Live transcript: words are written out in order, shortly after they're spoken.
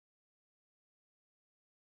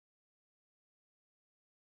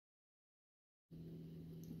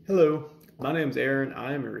Hello, my name is Aaron.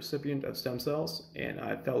 I am a recipient of stem cells, and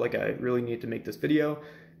I felt like I really need to make this video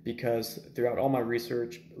because throughout all my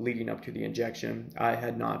research leading up to the injection, I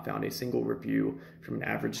had not found a single review from an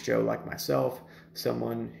average Joe like myself,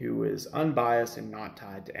 someone who is unbiased and not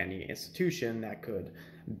tied to any institution that could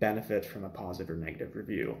benefit from a positive or negative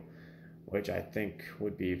review, which I think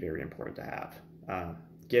would be very important to have.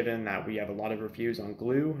 Given that we have a lot of reviews on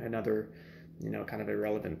glue and other kind of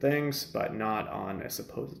irrelevant things, but not on a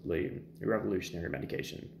supposedly revolutionary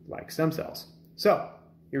medication like stem cells. So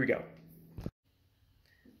here we go.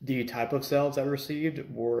 The type of cells I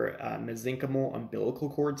received were mesenchymal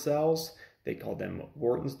umbilical cord cells. They called them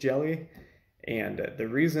Whartons Jelly. And the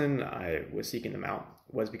reason I was seeking them out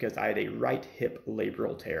was because I had a right hip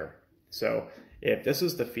labral tear. So if this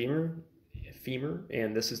is the femur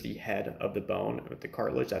and this is the head of the bone with the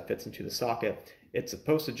cartilage that fits into the socket, it's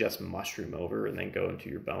supposed to just mushroom over and then go into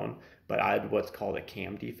your bone. But I had what's called a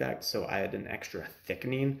cam defect, so I had an extra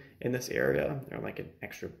thickening in this area, or like an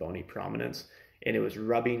extra bony prominence, and it was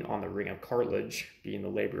rubbing on the ring of cartilage, being the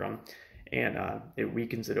labrum, and it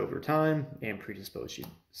weakens it over time and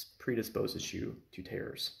predisposes you to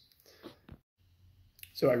tears.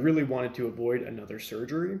 So I really wanted to avoid another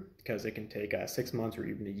surgery because it can take 6 months or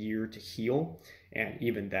even a year to heal, and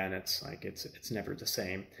even then it's never the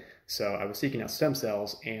same. So I was seeking out stem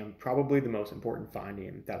cells, and probably the most important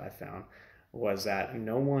finding that I found was that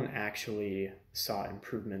no one actually saw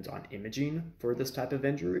improvement on imaging for this type of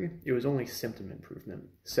injury. It was only symptom improvement.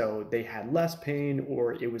 So they had less pain,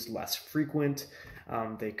 or it was less frequent.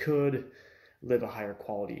 They could live a higher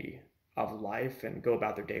quality of life and go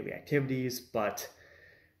about their daily activities, but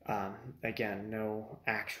again, no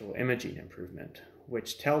actual imaging improvement,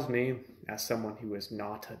 which tells me, as someone who is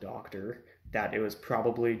not a doctor, that it was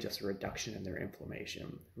probably just a reduction in their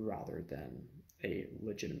inflammation rather than a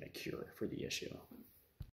legitimate cure for the issue.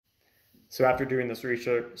 So after doing this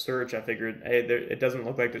research, I figured, hey, it doesn't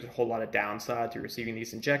look like there's a whole lot of downside to receiving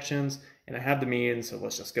these injections, and I have the means, so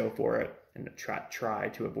let's just go for it and try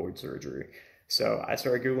to avoid surgery. So I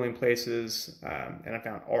started Googling places, and I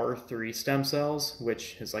found R3 Stem Cells,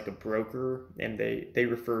 which is like a broker, and they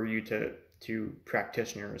refer you to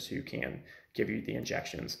practitioners who can give you the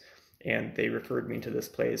injections. And they referred me to this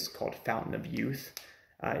place called Fountain of Youth.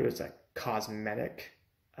 It was a cosmetic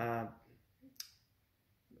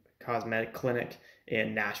clinic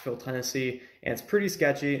in Nashville, Tennessee, and it's pretty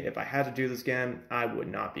sketchy. If I had to do this again, I would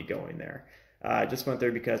not be going there. I just went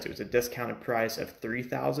there because it was a discounted price of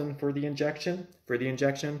 $3,000 for the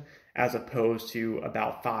injection, as opposed to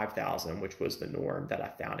about $5,000, which was the norm that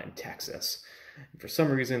I found in Texas. And for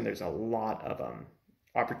some reason, there's a lot of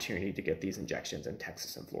opportunity to get these injections in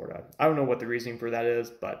Texas and Florida. I don't know what the reasoning for that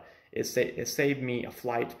is, but it saved me a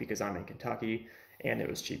flight because I'm in Kentucky, and it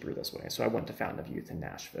was cheaper this way. So I went to Fountain of Youth in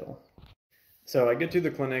Nashville. So I get to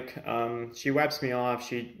the clinic, she wipes me off,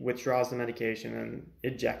 she withdraws the medication and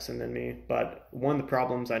injects them in me. But one of the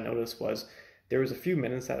problems I noticed was there was a few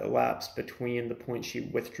minutes that elapsed between the point she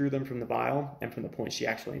withdrew them from the vial and from the point she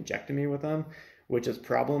actually injected me with them, which is a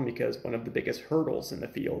problem because one of the biggest hurdles in the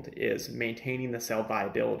field is maintaining the cell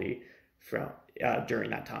viability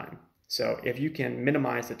during that time. So if you can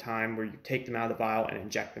minimize the time where you take them out of the vial and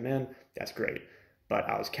inject them in, that's great. But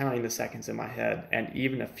I was counting the seconds in my head, and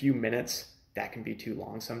even a few minutes, that can be too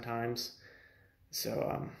long sometimes.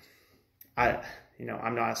 So I'm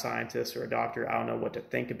not a scientist or a doctor. I don't know what to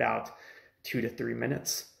think about 2 to 3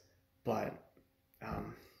 minutes, but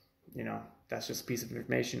that's just a piece of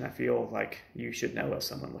information I feel like you should know as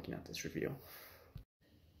someone looking at this review.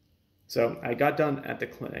 So I got done at the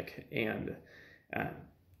clinic, and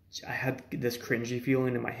I had this cringy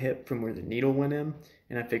feeling in my hip from where the needle went in,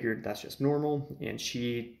 and I figured that's just normal. And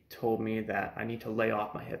she told me that I need to lay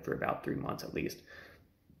off my hip for about 3 months at least,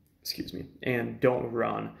 and don't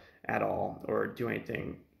run at all or do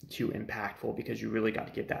anything too impactful because you really got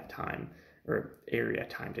to give that time or area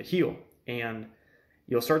time to heal. And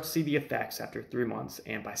you'll start to see the effects after 3 months,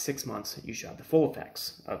 and by 6 months, you should have the full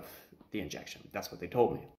effects of the injection. That's what they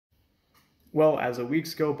told me. Well, as the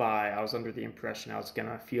weeks go by, I was under the impression I was going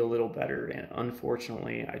to feel a little better, and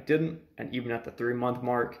unfortunately I didn't. And even at the 3-month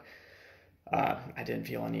mark, I didn't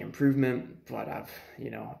feel any improvement, but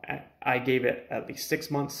I gave it at least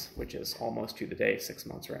 6 months, which is almost to the day, 6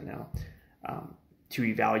 months right now, to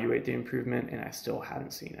evaluate the improvement, and I still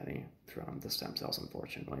haven't seen any from the stem cells,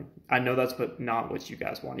 unfortunately. I know that's not what you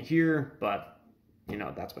guys want to hear, but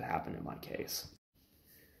that's what happened in my case.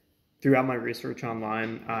 Throughout my research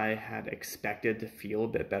online, I had expected to feel a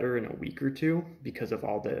bit better in a week or two because of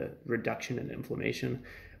all the reduction in inflammation,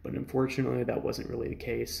 but unfortunately that wasn't really the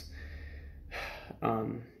case.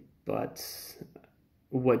 But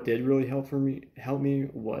What did really help me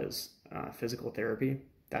was physical therapy.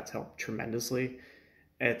 That's helped tremendously.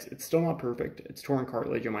 It's still not perfect. It's torn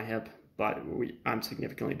cartilage in my hip, but I'm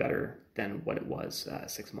significantly better than what it was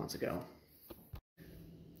 6 months ago.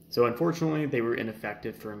 So unfortunately, they were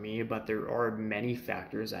ineffective for me, but there are many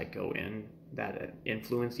factors that go in that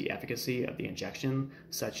influence the efficacy of the injection,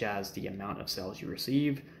 such as the amount of cells you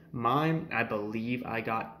receive. Mine, I believe I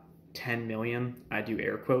got 10 million. I do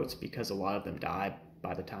air quotes because a lot of them die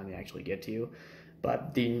by the time they actually get to you.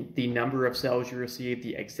 But the number of cells you receive,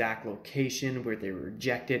 the exact location where they were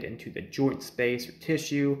injected into the joint space or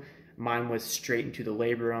tissue, mine was straight into the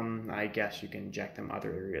labrum. I guess you can inject them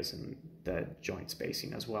other areas in the joint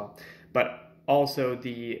spacing as well. But also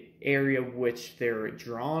the area which they're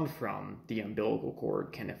drawn from, the umbilical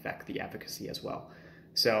cord, can affect the efficacy as well.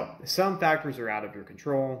 So some factors are out of your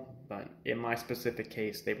control, but in my specific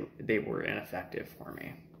case, they were ineffective for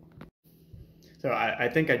me. So I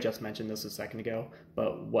think I just mentioned this a second ago,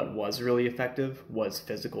 but what was really effective was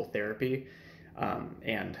physical therapy.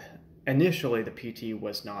 And initially the PT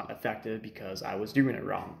was not effective because I was doing it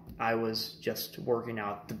wrong. I was just working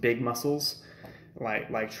out the big muscles,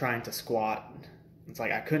 like trying to squat. It's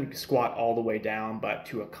like I couldn't squat all the way down, but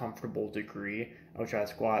to a comfortable degree. I would try to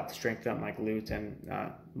squat, strengthen up my glutes and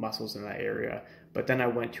muscles in that area. But then I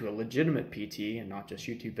went to a legitimate PT and not just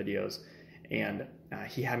YouTube videos, and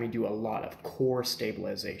he had me do a lot of core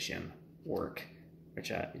stabilization work,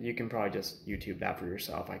 which you can probably just YouTube that for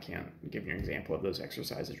yourself. I can't give you an example of those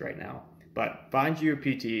exercises right now. But find you a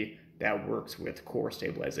PT that works with core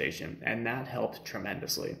stabilization, and that helped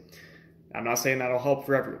tremendously. I'm not saying that'll help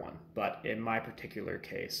for everyone, but in my particular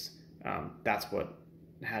case, that's what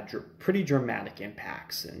had pretty dramatic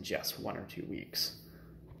impacts in just 1 or 2 weeks.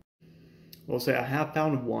 We'll say I have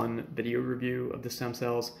found one video review of the stem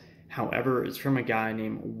cells. However, it's from a guy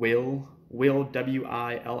named Will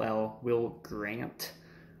W-I-L-L, Will Grant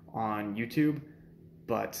on YouTube,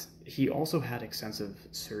 but he also had extensive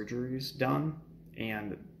surgeries done,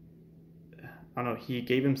 and I don't know, he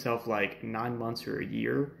gave himself like 9 months or a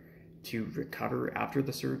year to recover after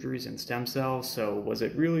the surgeries and stem cells. So was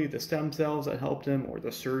it really the stem cells that helped him, or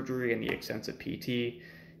the surgery and the extensive PT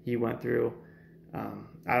he went through?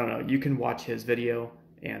 I don't know. You can watch his video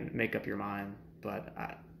and make up your mind, but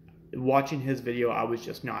watching his video, I was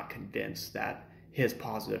just not convinced that his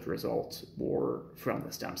positive results were from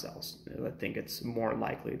the stem cells. I think it's more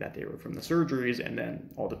likely that they were from the surgeries and then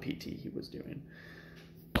all the PT he was doing.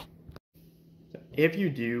 If you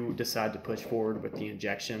do decide to push forward with the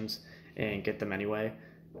injections and get them anyway,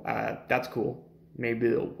 that's cool. Maybe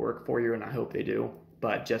it'll work for you, and I hope they do.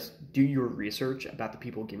 But just do your research about the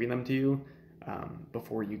people giving them to you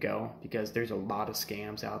before you go, because there's a lot of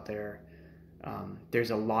scams out there.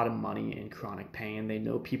 There's a lot of money in chronic pain. They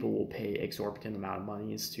know people will pay exorbitant amount of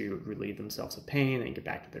monies to relieve themselves of pain and get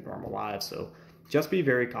back to their normal lives. So just be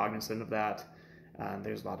very cognizant of that.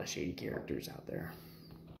 There's a lot of shady characters out there.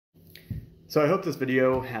 So I hope this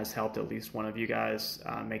video has helped at least one of you guys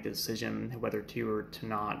make the decision whether to or to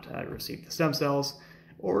not receive the stem cells,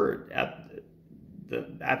 or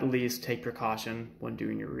at least take precaution when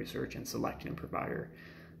doing your research and selecting a provider.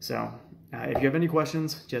 So if you have any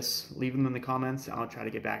questions, just leave them in the comments. I'll try to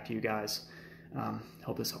get back to you guys.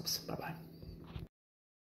 Hope this helps. Bye-bye.